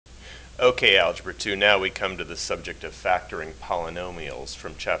Okay, Algebra 2, now we come to the subject of factoring polynomials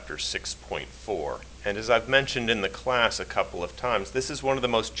from chapter 6.4. And as I've mentioned in the class a couple of times, this is one of the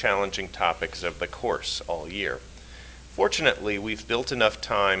most challenging topics of the course all year. Fortunately, we've built enough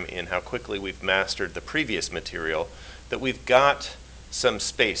time in how quickly we've mastered the previous material that we've got some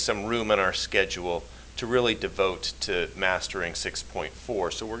space, some room in our schedule to really devote to mastering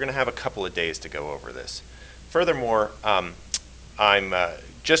 6.4. So we're going to have a couple of days to go over this. Furthermore, I'm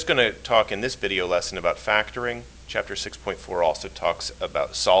just going to talk in this video lesson about factoring. Chapter 6.4 also talks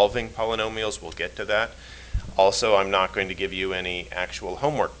about solving polynomials. We'll get to that. Also, I'm not going to give you any actual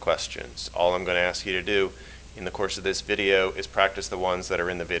homework questions. All I'm going to ask you to do in the course of this video is practice the ones that are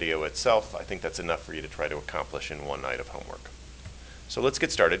in the video itself. I think that's enough for you to try to accomplish in one night of homework. So let's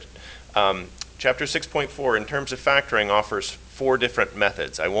get started. Chapter 6.4, in terms of factoring, offers 4 different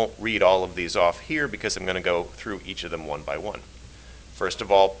methods. I won't read all of these off here because I'm going to go through each of them one by one. First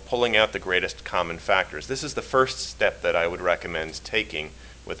of all, pulling out the greatest common factors. This is the first step that I would recommend taking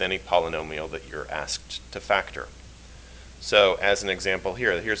with any polynomial that you're asked to factor. So as an example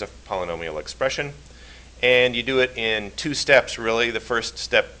here, here's a polynomial expression, and you do it in 2 steps really. The first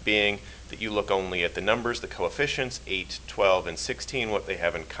step being that you look only at the numbers, the coefficients, 8, 12, and 16. What they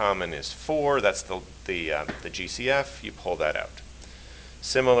have in common is 4. That's the GCF. You pull that out.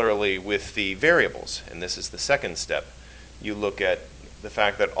 Similarly with the variables, and this is the second step, you look at the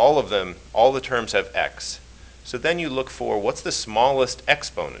fact that all the terms have x. So then you look for what's the smallest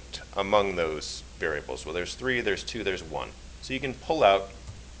exponent among those variables. Well, there's 3, there's 2, there's 1. So you can pull out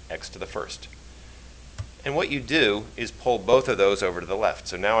x to the first. And what you do is pull both of those over to the left.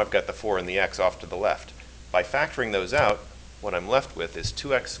 So now I've got the 4 and the x off to the left. By factoring those out, what I'm left with is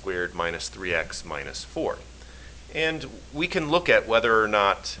 2x squared minus 3x minus 4. And we can look at whether or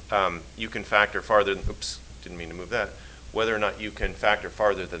not you can factor farther. Oops, didn't mean to move that. Whether or not you can factor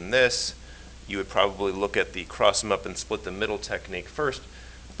farther than this. You would probably look at the cross them up and split the middle technique first.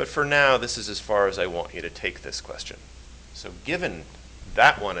 But for now, this is as far as I want you to take this question. So given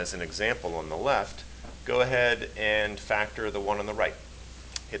that one as an example on the left, go ahead and factor the one on the right.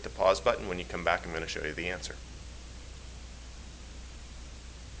 Hit the pause button. When you come back, I'm going to show you the answer.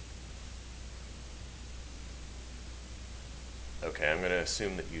 Okay, I'm going to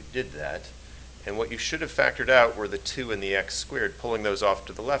assume that you did that. And what you should have factored out were the 2 and the x squared. Pulling those off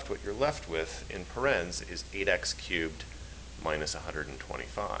to the left, what you're left with in parens is 8x cubed minus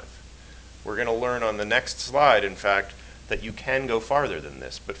 125. We're going to learn on the next slide, in fact, that you can go farther than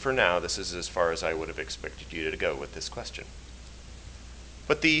this. But for now, this is as far as I would have expected you to go with this question.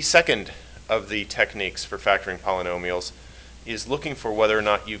 But the second of the techniques for factoring polynomials is looking for whether or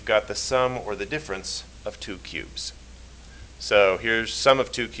not you've got the sum or the difference of 2 cubes. So here's sum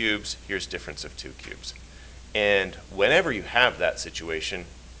of 2 cubes, here's difference of 2 cubes. And whenever you have that situation,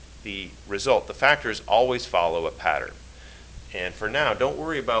 the result, the factors always follow a pattern. And for now, don't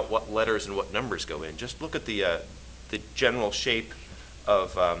worry about what letters and what numbers go in. Just look at the general shape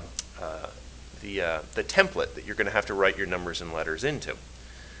of the template that you're going to have to write your numbers and letters into.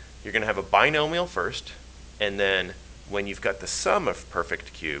 You're going to have a binomial first, and then when you've got the sum of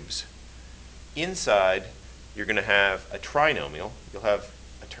perfect cubes, inside you're going to have a trinomial. You'll have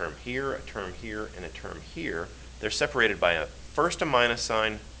a term here, and a term here. They're separated by first a minus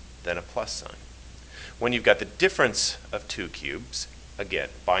sign, then a plus sign. When you've got the difference of 2 cubes, again,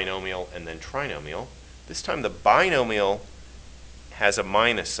 binomial and then trinomial, this time the binomial has a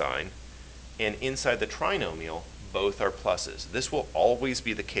minus sign, and inside the trinomial, both are pluses. This will always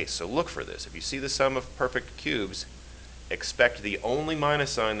be the case, so look for this. If you see the sum of perfect cubes, expect the only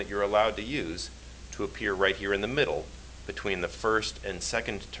minus sign that you're allowed to use to appear right here in the middle between the first and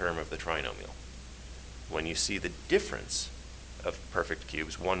second term of the trinomial. When you see the difference of perfect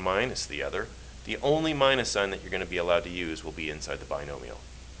cubes, one minus the other, the only minus sign that you're going to be allowed to use will be inside the binomial.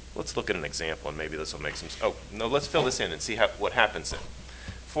 Let's look at an example, and maybe this will make some sense. Oh, no, let's fill this in and see what happens then.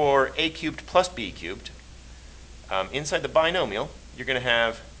 For a cubed plus b cubed, inside the binomial, you're going to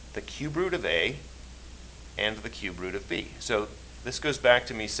have the cube root of a and the cube root of b. So this goes back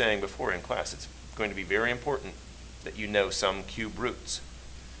to me saying before in class, it's going to be very important that you know some cube roots.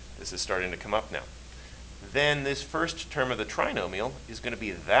 This is starting to come up now. Then this first term of the trinomial is going to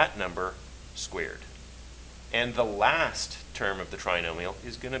be that number squared. And the last term of the trinomial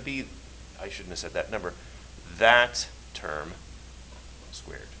is going to be, I shouldn't have said that number, that term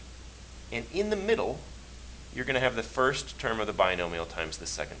squared. And in the middle, you're going to have the first term of the binomial times the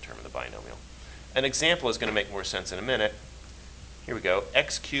second term of the binomial. An example is going to make more sense in a minute. Here we go,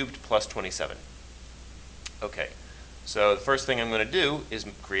 x cubed plus 27. Okay, so the first thing I'm going to do is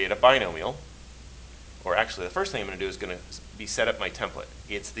create a binomial. or actually the first thing I'm going to do is going to be set up my template.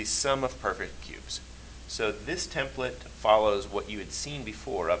 It's the sum of perfect cubes. So this template follows what you had seen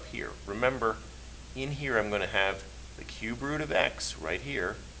before up here. Remember, in here I'm going to have the cube root of x right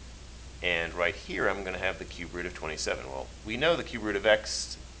here, and right here I'm going to have the cube root of 27. Well, we know the cube root of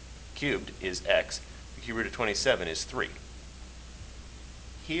x cubed is x. The cube root of 27 is 3.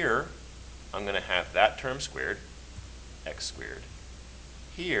 Here I'm going to have that term squared, x squared.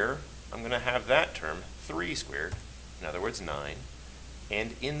 Here I'm going to have that term 3 squared, in other words 9.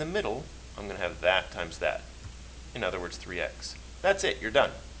 And in the middle I'm going to have that times that, in other words 3x. That's it, you're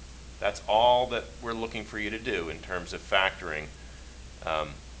done. That's all that we're looking for you to do in terms of factoring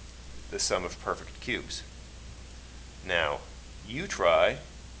the sum of perfect cubes. Now, you try.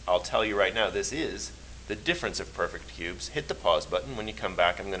 I'll tell you right now, this is the difference of perfect cubes. Hit the pause button. When you come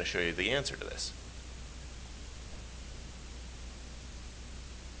back, I'm going to show you the answer to this.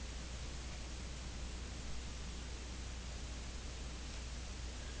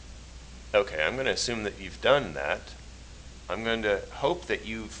 Okay, I'm going to assume that you've done that. I'm going to hope that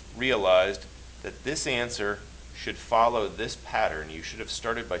you've realized that this answer should follow this pattern. You should have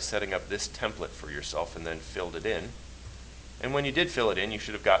started by setting up this template for yourself and then filled it in. And when you did fill it in, you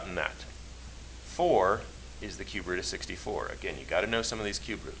should have gotten that. 4 is the cube root of 64. Again, you got to know some of these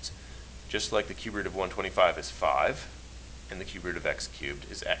cube roots. Just like the cube root of 125 is 5, and the cube root of x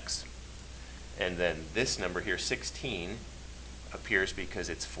cubed is x. And then this number here, 16, appears because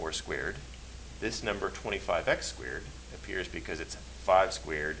it's 4 squared. This number, 25x squared, appears because it's 5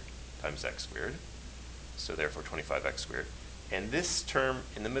 squared times x squared. So therefore 25x squared. And this term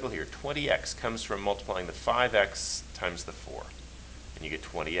in the middle here, 20x, comes from multiplying the 5x times the 4. And you get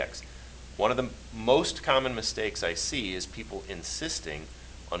 20x. One of the most common mistakes I see is people insisting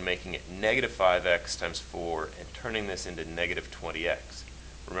on making it negative 5x times 4 and turning this into negative 20x.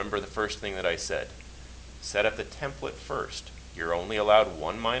 Remember the first thing that I said. Set up the template first. You're only allowed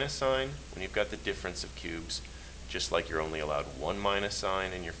one minus sign when you've got the difference of cubes, just like you're only allowed one minus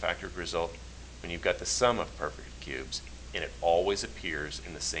sign in your factored result when you've got the sum of perfect cubes, and it always appears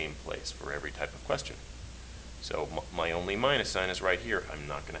in the same place for every type of question. So my only minus sign is right here. I'm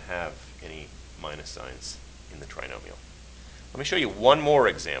not going to have any minus signs in the trinomial. Let me show you one more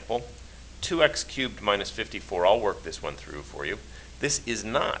example. 2x cubed minus 54. I'll work this one through for you. This is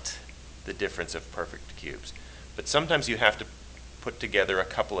not the difference of perfect cubes, but sometimes you have to put together a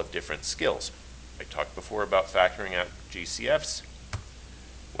couple of different skills. I talked before about factoring out GCFs.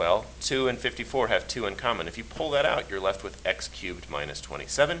 Well, 2 and 54 have 2 in common. If you pull that out, you're left with x cubed minus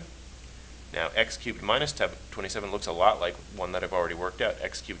 27. Now, x cubed minus 27 looks a lot like one that I've already worked out,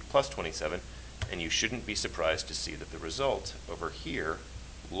 x cubed plus 27, and you shouldn't be surprised to see that the result over here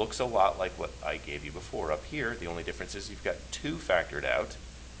looks a lot like what I gave you before. Up here, the only difference is you've got 2 factored out,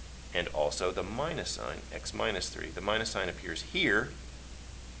 and also the minus sign, x minus 3. The minus sign appears here,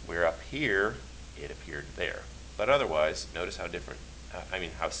 where up here it appeared there. But otherwise, notice how different,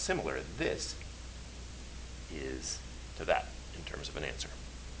 how similar this is to that in terms of an answer.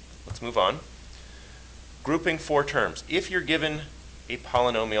 Let's move on. Grouping 4 terms. If you're given a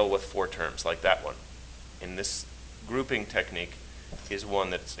polynomial with 4 terms, like that one, and this grouping technique is one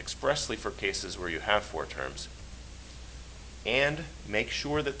that's expressly for cases where you have 4 terms, and make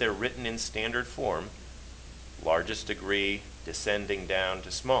sure that they're written in standard form, largest degree, descending down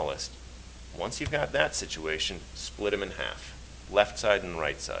to smallest. Once you've got that situation, split them in half, left side and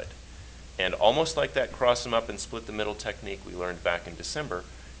right side. And almost like that cross them up and split the middle technique we learned back in December,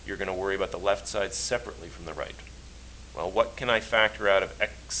 you're going to worry about the left side separately from the right. Well, what can I factor out of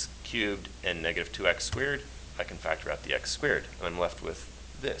x cubed and negative 2x squared? I can factor out the x squared, and I'm left with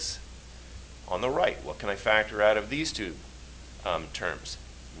this. On the right, what can I factor out of these two terms?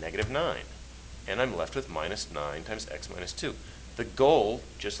 Negative 9. And I'm left with minus 9 times x minus 2. The goal,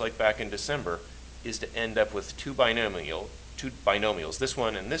 just like back in December, is to end up with two binomials, this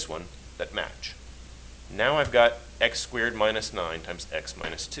one and this one, that match. Now I've got x squared minus 9 times x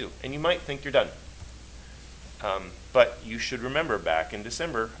minus 2. And you might think you're done. But you should remember back in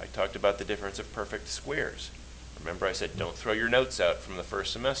December, I talked about the difference of perfect squares. Remember I said don't throw your notes out from the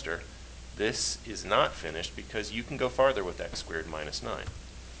first semester. This is not finished because you can go farther with x squared minus 9.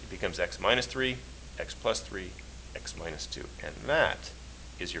 It becomes x minus 3, x plus 3, x minus 2. And that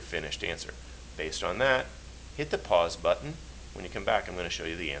is your finished answer. Based on that, hit the pause button. When you come back, I'm going to show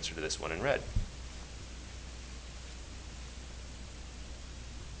you the answer to this one in red.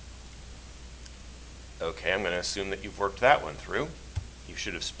 Okay, I'm going to assume that you've worked that one through. You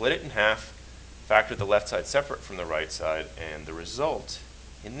should have split it in half, factored the left side separate from the right side, and the result,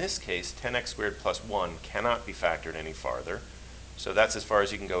 in this case, 10x squared plus 1 cannot be factored any farther. So that's as far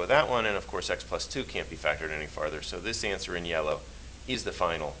as you can go with that one, and of course x plus 2 can't be factored any farther. So this answer in yellow is the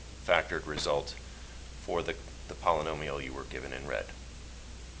final factored result for the polynomial you were given in red.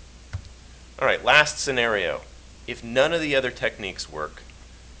 All right, last scenario. If none of the other techniques work,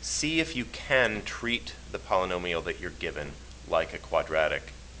 see if you can treat the polynomial that you're given like a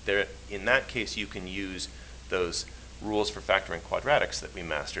quadratic. In that case, you can use those rules for factoring quadratics that we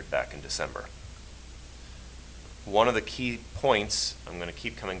mastered back in December. One of the key points I'm going to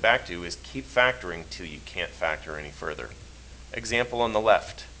keep coming back to is keep factoring till you can't factor any further. Example on the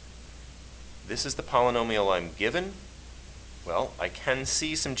left. This is the polynomial I'm given. Well, I can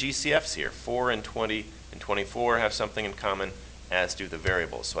see some GCFs here. 4 and 20 and 24 have something in common, as do the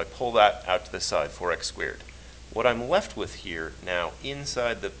variables. So I pull that out to the side, 4x squared. What I'm left with here now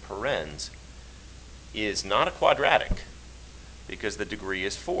inside the parens is not a quadratic because the degree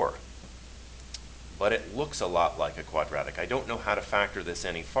is 4. But it looks a lot like a quadratic. I don't know how to factor this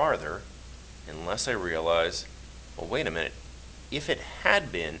any farther unless I realize, well, wait a minute. If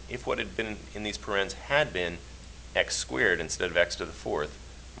what had been in these parens had been x squared instead of x to the 4th,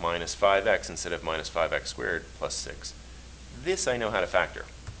 minus 5x instead of minus 5x squared plus 6, this I know how to factor.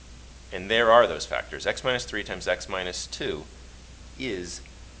 And there are those factors. X minus 3 times x minus 2 is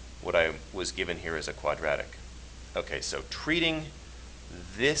what I was given here as a quadratic. Okay, so treating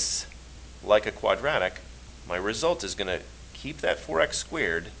this like a quadratic, my result is going to keep that 4x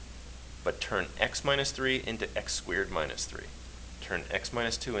squared, but turn x minus 3 into x squared minus 3. Turn x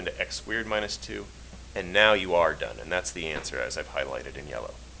minus 2 into x squared minus 2, and now you are done, and that's the answer as I've highlighted in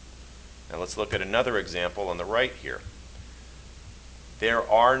yellow. Now let's look at another example on the right here. There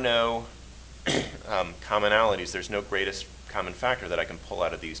are no commonalities. There's no greatest common factor that I can pull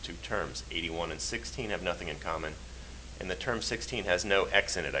out of these two terms. 81 and 16 have nothing in common, and the term 16 has no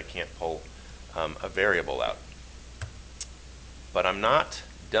x in it. I can't pull a variable out. But I'm not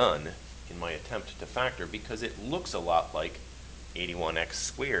done in my attempt to factor because it looks a lot like 81x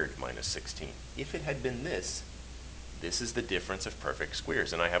squared minus 16. If it had been this is the difference of perfect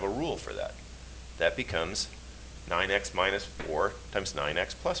squares, and I have a rule for that. That becomes 9x minus 4 times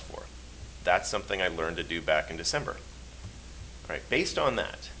 9x plus 4. That's something I learned to do back in December. All right, based on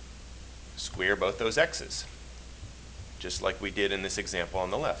that, square both those x's, just like we did in this example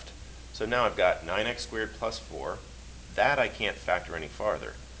on the left. So now I've got 9x squared plus 4. That I can't factor any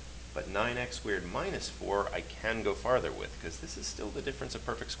farther. But 9x squared minus 4 I can go farther with, because this is still the difference of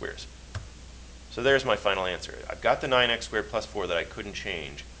perfect squares. So there's my final answer. I've got the 9x squared plus 4 that I couldn't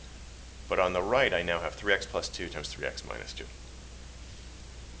change. But on the right, I now have 3x plus 2 times 3x minus 2.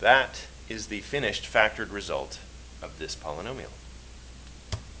 That is the finished factored result of this polynomial.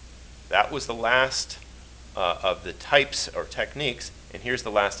 That was the last of the types or techniques. And here's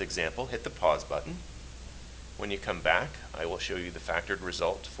the last example. Hit the pause button. When you come back, I will show you the factored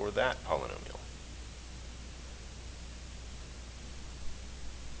result for that polynomial.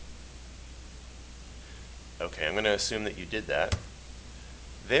 Okay, I'm going to assume that you did that.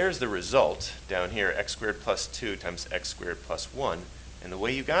 There's the result down here, x squared plus 2 times x squared plus 1. And the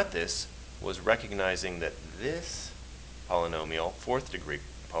way you got this was recognizing that this polynomial, fourth degree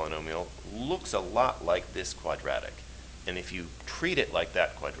polynomial, looks a lot like this quadratic. And if you treat it like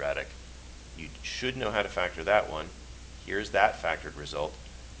that quadratic, you should know how to factor that one. Here's that factored result.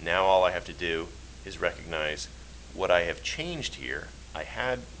 Now all I have to do is recognize what I have changed here. I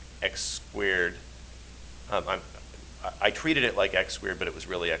had x squared. I treated it like x squared, but it was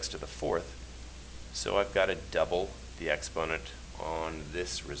really x to the 4th. So I've got to double the exponent on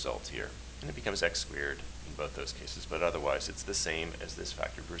this result here. And it becomes x squared in both those cases. But otherwise, it's the same as this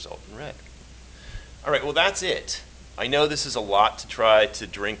factored result in red. All right, well, that's it. I know this is a lot to try to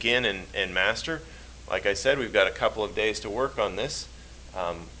drink in and master. Like I said, we've got a couple of days to work on this.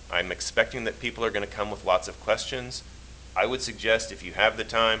 I'm expecting that people are going to come with lots of questions. I would suggest, if you have the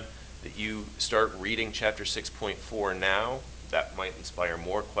time, that you start reading chapter 6.4 now. That might inspire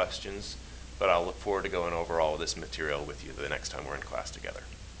more questions, but I'll look forward to going over all of this material with you the next time we're in class together.